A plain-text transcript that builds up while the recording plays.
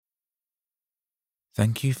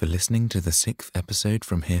Thank you for listening to the 6th episode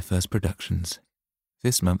from Here First Productions.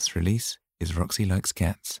 This month's release is Roxy Likes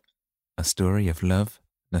Cats, a story of love,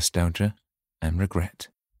 nostalgia, and regret.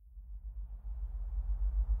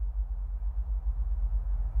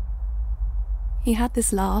 He had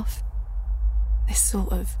this laugh, this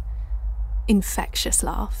sort of infectious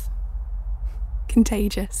laugh,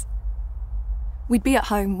 contagious. We'd be at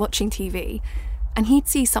home watching TV, and he'd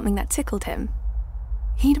see something that tickled him.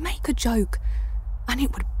 He'd make a joke, and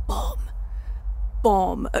it would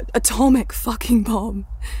bomb, atomic fucking bomb.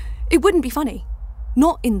 It wouldn't be funny,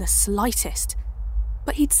 not in the slightest,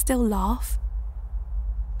 but he'd still laugh.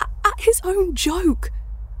 At his own joke.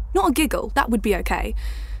 Not a giggle, that would be okay.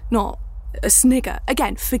 Not a snigger,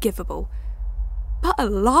 again, forgivable. But a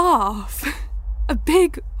laugh. A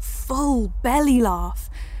big, full belly laugh.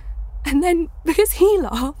 And then, because he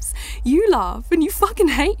laughs, you laugh, and you fucking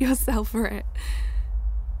hate yourself for it.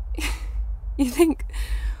 You think,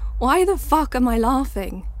 why the fuck am I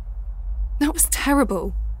laughing? That was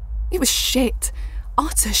terrible. It was shit.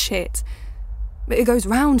 Utter shit. But it goes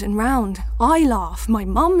round and round. I laugh, my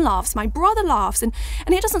mum laughs, my brother laughs, and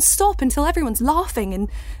it doesn't stop until everyone's laughing and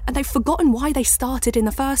they've forgotten why they started in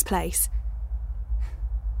the first place.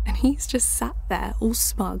 And he's just sat there, all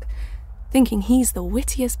smug, thinking he's the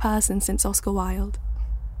wittiest person since Oscar Wilde.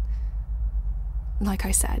 Like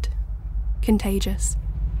I said, contagious.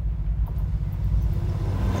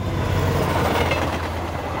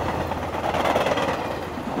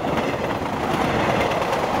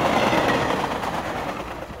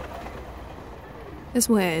 It's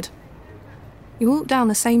weird. You walk down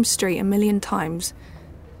the same street a million times,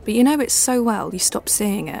 but you know it so well you stop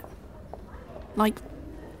seeing it. Like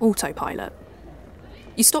autopilot.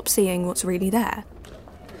 You stop seeing what's really there.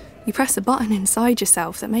 You press a button inside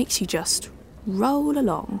yourself that makes you just roll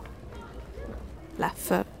along. Left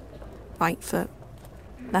foot, right foot,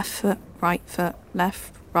 left foot, right foot,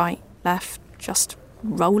 left, right, left, just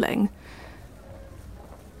rolling.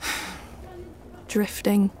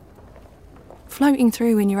 Drifting. Floating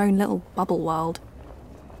through in your own little bubble world.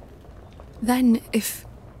 Then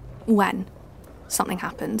when something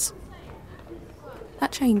happens,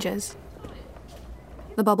 that changes.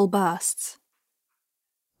 The bubble bursts.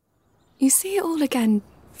 You see it all again,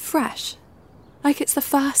 fresh, like it's the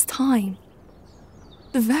first time.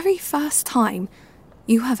 The very first time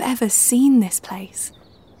you have ever seen this place.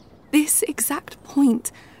 This exact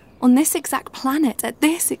point, on this exact planet, at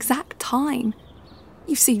this exact time.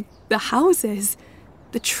 You see the houses,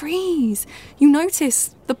 the trees. You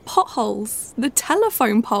notice the potholes, the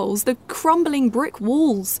telephone poles, the crumbling brick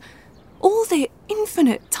walls. All the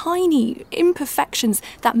infinite, tiny imperfections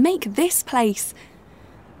that make this place.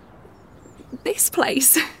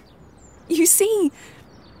 You see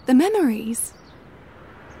the memories.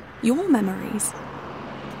 Your memories.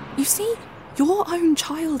 You see your own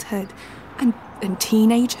childhood and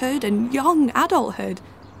teenagehood and young adulthood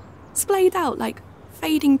splayed out like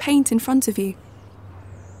fading paint in front of you.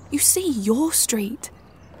 You see your street.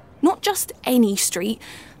 Not just any street,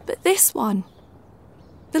 but this one.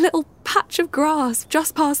 The little patch of grass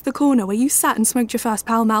just past the corner where you sat and smoked your first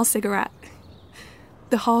Pall Mall cigarette.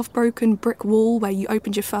 The half-broken brick wall where you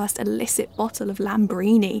opened your first illicit bottle of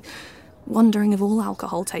Lambrini, wondering if all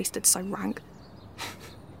alcohol tasted so rank.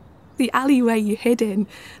 The alleyway you hid in,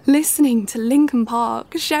 listening to Linkin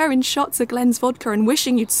Park, sharing shots of Glen's vodka and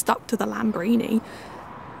wishing you'd stuck to the Lambrini.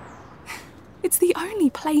 It's the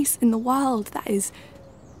only place in the world that is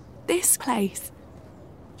this place.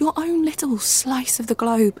 Your own little slice of the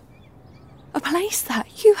globe. A place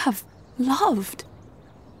that you have loved,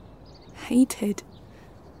 hated,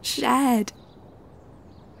 shared,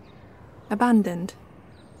 abandoned,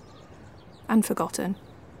 and forgotten.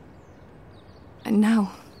 And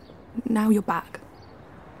now you're back.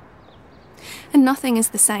 And nothing is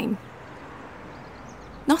the same.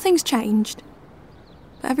 Nothing's changed,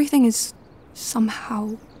 but everything is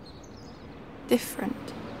somehow different.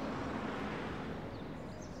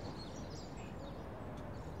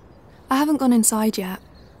 I haven't gone inside yet.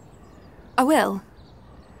 I will.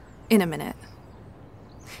 In a minute.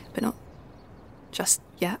 But not just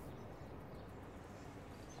yet.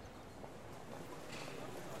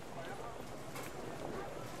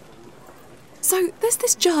 So, there's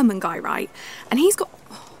this German guy, right? And he's got...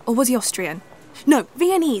 Or was he Austrian? No,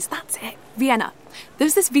 Viennese, that's it. Vienna.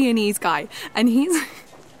 There's this Viennese guy, and he's...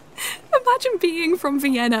 Imagine being from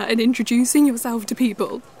Vienna and introducing yourself to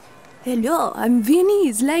people. Hello, I'm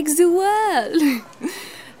Viennese, like the world.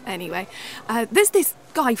 Anyway, there's this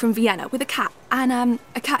guy from Vienna with a cat, and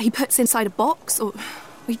a cat he puts inside a box, or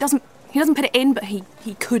he doesn't put it in, but he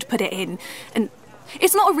could put it in, and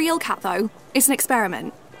It's not a real cat, though. It's an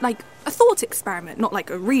experiment. Like, a thought experiment, not like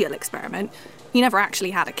a real experiment. He never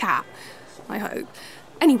actually had a cat, I hope.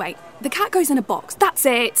 Anyway, the cat goes in a box. That's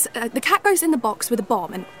it. The cat goes in the box with a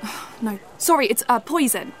bomb and... no, sorry, it's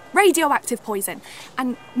poison. Radioactive poison.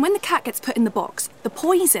 And when the cat gets put in the box, the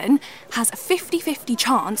poison has a 50-50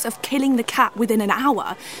 chance of killing the cat within an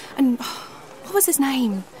hour. And... what was his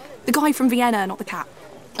name? The guy from Vienna, not the cat.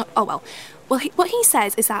 Oh well. Well, what he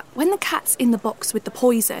says is that when the cat's in the box with the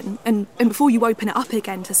poison, and before you open it up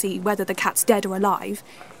again to see whether the cat's dead or alive,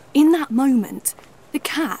 in that moment, the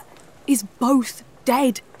cat is both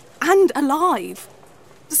dead and alive.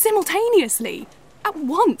 Simultaneously. At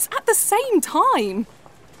once. At the same time.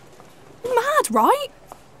 Mad, right?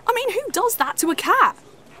 I mean, who does that to a cat?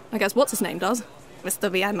 I guess what's his name does.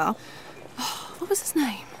 Mr. Vienna. Oh, what was his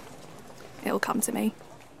name? It'll come to me.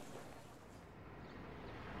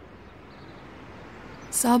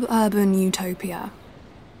 Suburban utopia.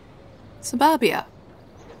 Suburbia.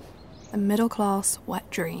 A middle-class wet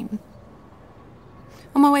dream.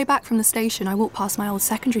 On my way back from the station, I walked past my old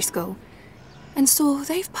secondary school and saw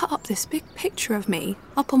they've put up this big picture of me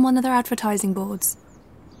up on one of their advertising boards.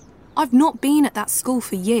 I've not been at that school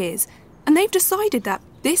for years, and they've decided that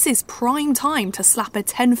this is prime time to slap a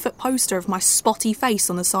 10-foot poster of my spotty face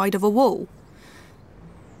on the side of a wall.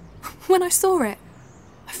 When I saw it,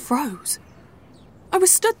 I froze. I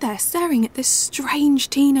was stood there staring at this strange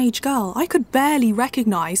teenage girl I could barely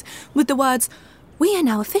recognise with the words, "We are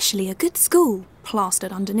now officially a good school,"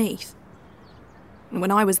 plastered underneath. And when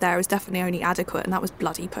I was there, it was definitely only adequate, and that was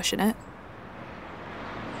bloody pushing it.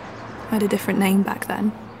 I had a different name back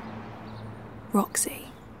then. Roxy.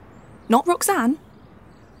 Not Roxanne.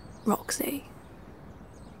 Roxy.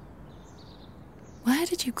 Where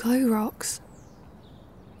did you go, Rox?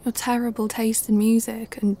 Your terrible taste in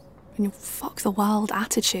music and your fuck the world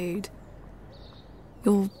attitude.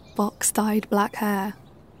 Your box-dyed black hair.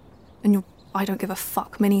 And your I don't give a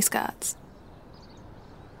fuck miniskirts.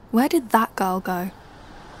 Where did that girl go?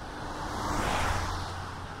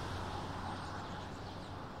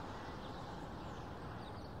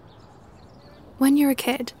 When you're a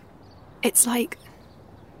kid, it's like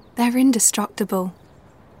they're indestructible.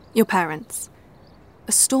 Your parents.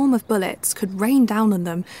 A storm of bullets could rain down on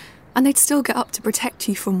them, and they'd still get up to protect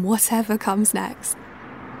you from whatever comes next.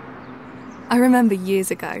 I remember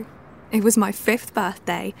years ago, it was my 5th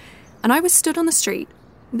birthday, and I was stood on the street,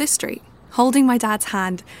 this street, holding my dad's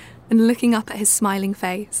hand and looking up at his smiling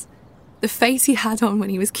face. The face he had on when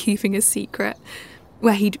he was keeping a secret,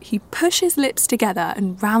 where he'd push his lips together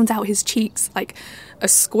and round out his cheeks like a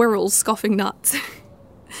squirrel scoffing nuts.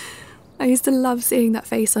 I used to love seeing that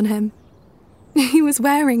face on him. He was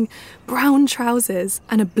wearing brown trousers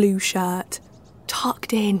and a blue shirt,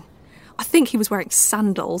 tucked in. I think he was wearing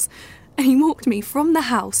sandals. And he walked me from the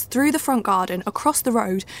house, through the front garden, across the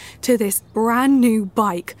road, to this brand new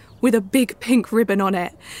bike with a big pink ribbon on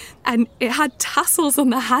it. And it had tassels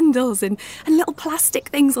on the handles and little plastic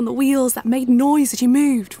things on the wheels that made noise as you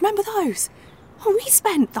moved. Remember those? Oh, we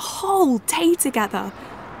spent the whole day together,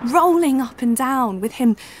 rolling up and down with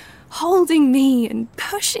him holding me and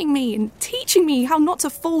pushing me and teaching me how not to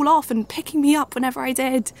fall off and picking me up whenever I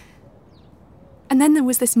did. And then there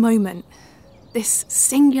was this moment, this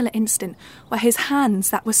singular instant, where his hands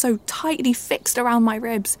that were so tightly fixed around my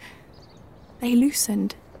ribs, they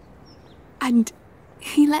loosened. And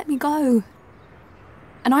he let me go.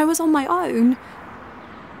 And I was on my own.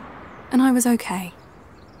 And I was okay.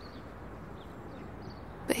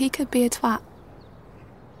 But he could be a twat.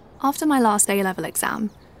 After my last A-level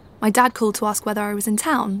exam, my dad called to ask whether I was in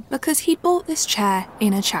town because he'd bought this chair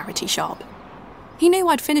in a charity shop. He knew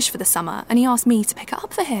I'd finished for the summer and he asked me to pick it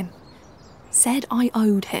up for him. Said I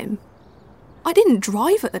owed him. I didn't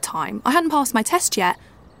drive at the time. I hadn't passed my test yet.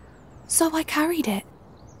 So I carried it.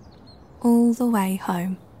 All the way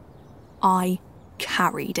home. I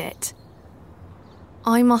carried it.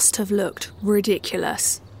 I must have looked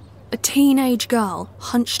ridiculous. A teenage girl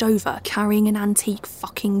hunched over carrying an antique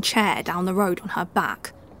fucking chair down the road on her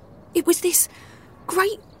back. It was this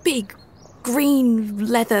great big green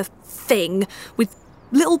leather thing with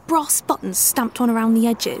little brass buttons stamped on around the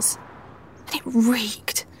edges. And it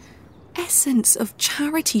reeked. Essence of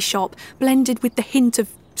charity shop blended with the hint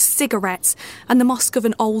of cigarettes and the musk of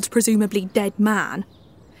an old, presumably dead man.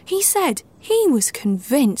 He said he was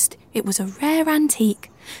convinced it was a rare antique,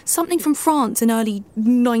 something from France in early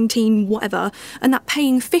 19 whatever, and that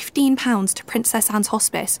paying £15 to Princess Anne's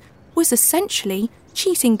hospice was essentially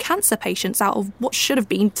cheating cancer patients out of what should have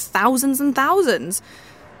been thousands and thousands.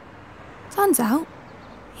 Turns out,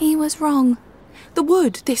 he was wrong. The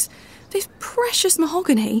wood, this precious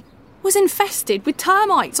mahogany, was infested with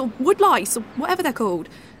termites or woodlice or whatever they're called.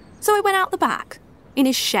 So I went out the back, in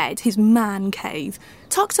his shed, his man cave,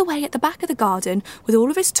 tucked away at the back of the garden with all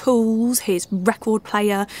of his tools, his record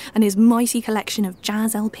player and his mighty collection of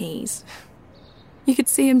jazz LPs. You could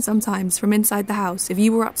see him sometimes from inside the house if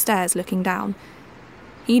you were upstairs looking down.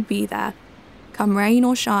 He'd be there, come rain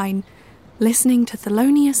or shine, listening to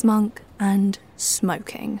Thelonious Monk and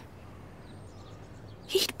smoking.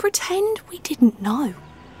 He'd pretend we didn't know.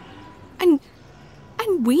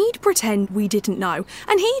 And we'd pretend we didn't know.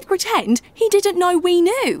 And he'd pretend he didn't know we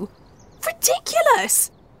knew.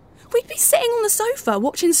 Ridiculous! We'd be sitting on the sofa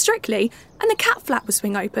watching Strictly and the cat flap would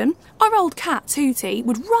swing open. Our old cat, Tootie,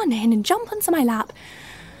 would run in and jump onto my lap.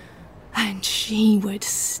 And she would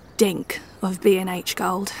stink of B&H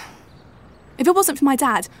Gold. If it wasn't for my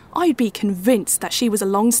dad, I'd be convinced that she was a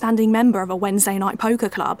long-standing member of a Wednesday night poker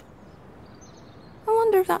club. I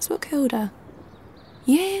wonder if that's what killed her.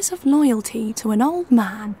 Years of loyalty to an old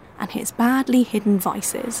man and his badly hidden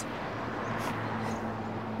vices.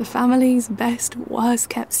 The family's best,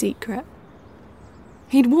 worst-kept secret.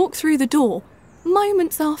 He'd walk through the door,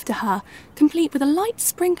 moments after her, complete with a light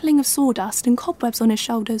sprinkling of sawdust and cobwebs on his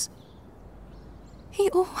shoulders. He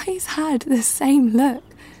always had the same look.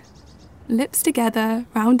 Lips together,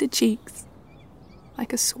 rounded cheeks,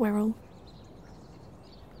 like a squirrel.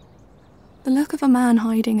 The look of a man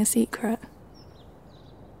hiding a secret.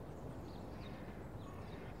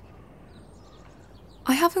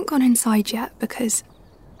 I haven't gone inside yet because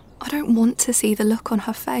I don't want to see the look on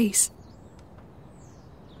her face.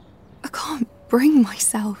 I can't bring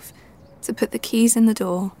myself to put the keys in the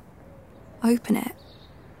door, open it,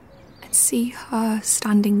 and see her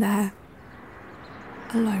standing there,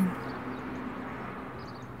 alone.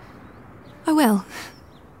 I will,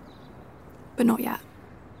 but not yet.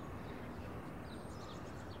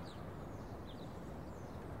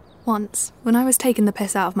 Once, when I was taking the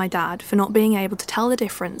piss out of my dad for not being able to tell the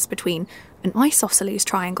difference between an isosceles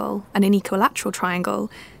triangle and an equilateral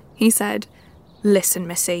triangle, he said, "Listen,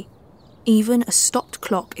 Missy, even a stopped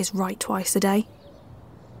clock is right twice a day."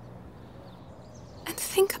 And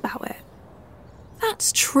think about it.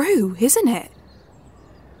 That's true, isn't it?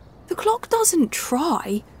 The clock doesn't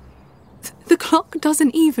try. The clock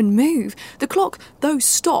doesn't even move. The clock, though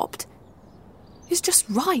stopped, is just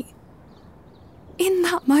right. In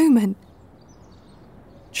that moment.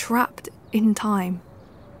 Trapped in time.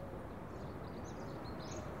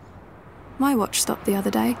 My watch stopped the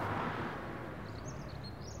other day.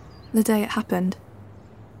 The day it happened.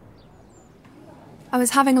 I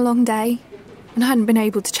was having a long day and I hadn't been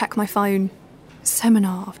able to check my phone.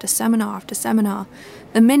 Seminar after seminar after seminar.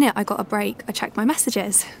 The minute I got a break, I checked my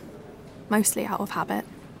messages. Mostly out of habit.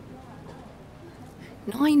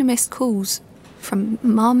 9 missed calls from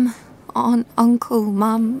Mum, Aunt, Uncle,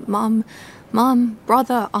 Mum,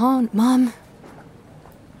 brother, Aunt, Mum.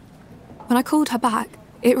 When I called her back,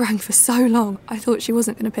 it rang for so long I thought she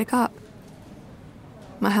wasn't going to pick up.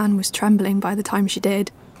 My hand was trembling by the time she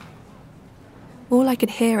did. All I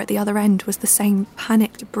could hear at the other end was the same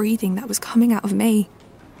panicked breathing that was coming out of me.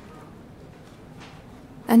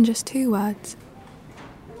 Then just 2 words.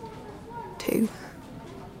 2.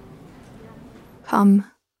 Come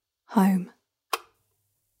home.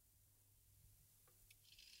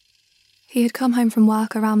 He had come home from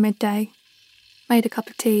work around midday, made a cup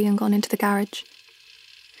of tea and gone into the garage.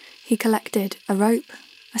 He collected a rope,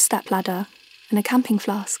 a stepladder and a camping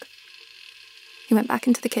flask. He went back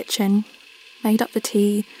into the kitchen, made up the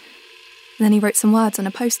tea, and then he wrote some words on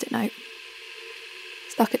a post-it note.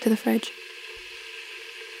 Stuck it to the fridge.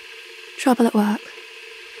 Trouble at work.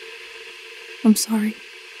 I'm sorry.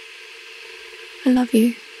 I love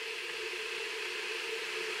you.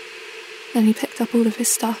 Then he picked up all of his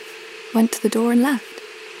stuff, went to the door and left.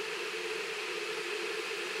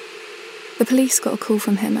 The police got a call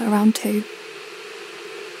from him at around 2.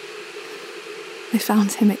 They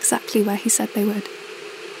found him exactly where he said they would.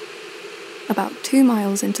 About 2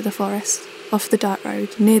 miles into the forest, off the dirt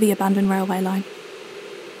road, near the abandoned railway line.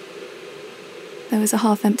 There was a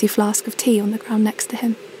half-empty flask of tea on the ground next to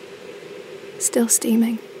him, still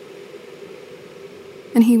steaming.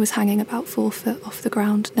 And he was hanging about 4 foot off the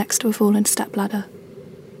ground next to a fallen stepladder.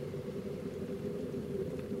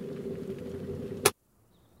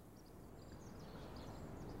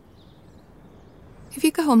 If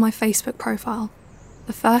you go on my Facebook profile,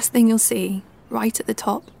 the first thing you'll see, right at the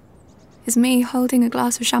top, is me holding a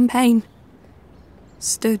glass of champagne.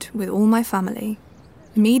 Stood with all my family,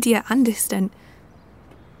 immediate and distant.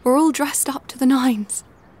 We're all dressed up to the nines.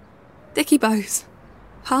 Dicky bows,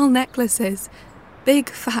 pearl necklaces, big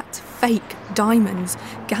fat fake diamonds,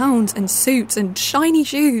 gowns and suits and shiny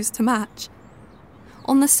shoes to match.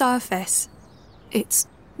 On the surface, it's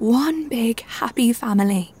one big happy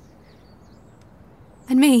family.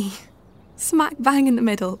 And me, smack bang in the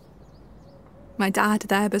middle. My dad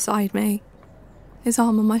there beside me, his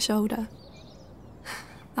arm on my shoulder.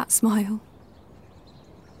 That smile.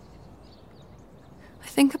 I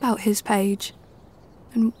think about his page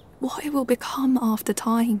and what it will become after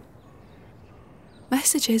time.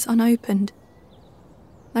 Messages unopened,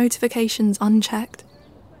 notifications unchecked,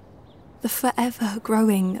 the forever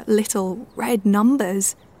growing little red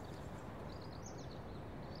numbers.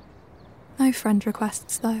 No friend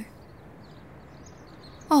requests though.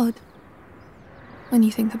 Odd, when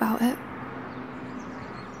you think about it.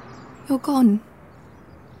 You're gone,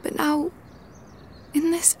 but now,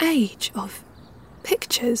 in this age of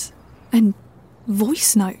pictures and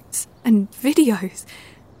voice notes and videos,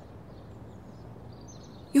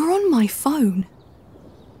 you're on my phone.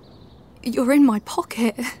 You're in my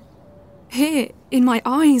pocket. Here, in my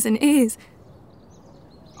eyes and ears.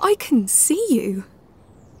 I can see you,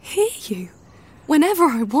 hear you, whenever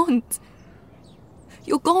I want.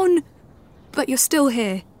 You're gone, but you're still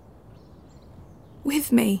here.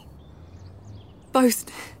 With me. Both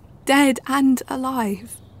dead and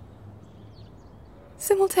alive.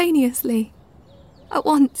 Simultaneously. At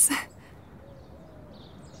once.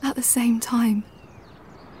 At the same time.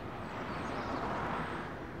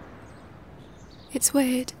 It's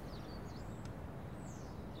weird.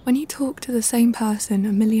 When you talk to the same person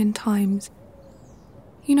a million times,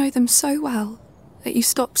 you know them so well that you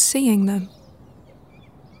stop seeing them.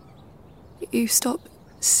 You stop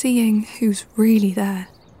seeing who's really there,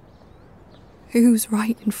 who's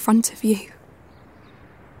right in front of you.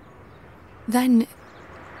 Then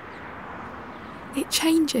it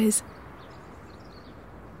changes.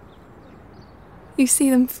 You see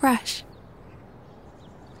them fresh.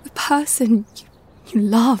 The person you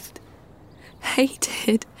loved,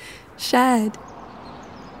 hated, shared,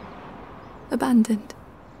 abandoned.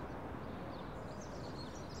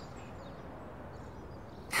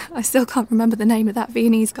 I still can't remember the name of that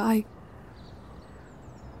Viennese guy.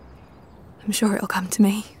 I'm sure it'll come to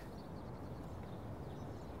me.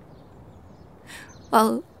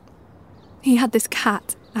 Well, he had this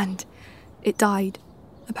cat and it died,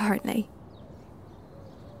 apparently.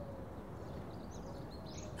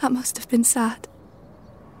 That must have been sad.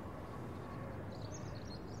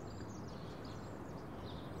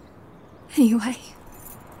 Anyway.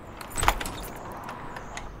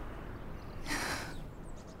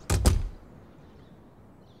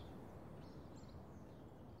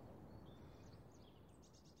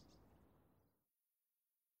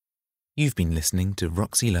 You've been listening to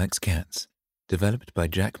Roxy Likes Cats, developed by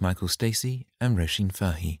Jack Michael Stacey and Roisin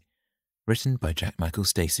Fahy, written by Jack Michael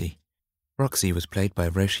Stacey. Roxy was played by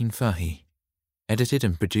Roisin Fahy, edited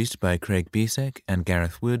and produced by Craig Busek and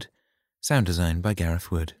Gareth Wood, sound design by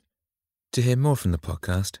Gareth Wood. To hear more from the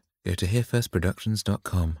podcast, go to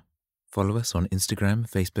hearefirstproductions.com. Follow us on Instagram,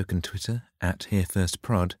 Facebook and Twitter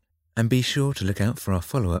 @HereFirstProd, and be sure to look out for our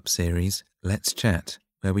follow-up series, Let's Chat,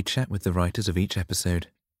 where we chat with the writers of each episode.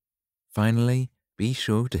 Finally, be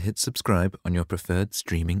sure to hit subscribe on your preferred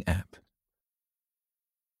streaming app.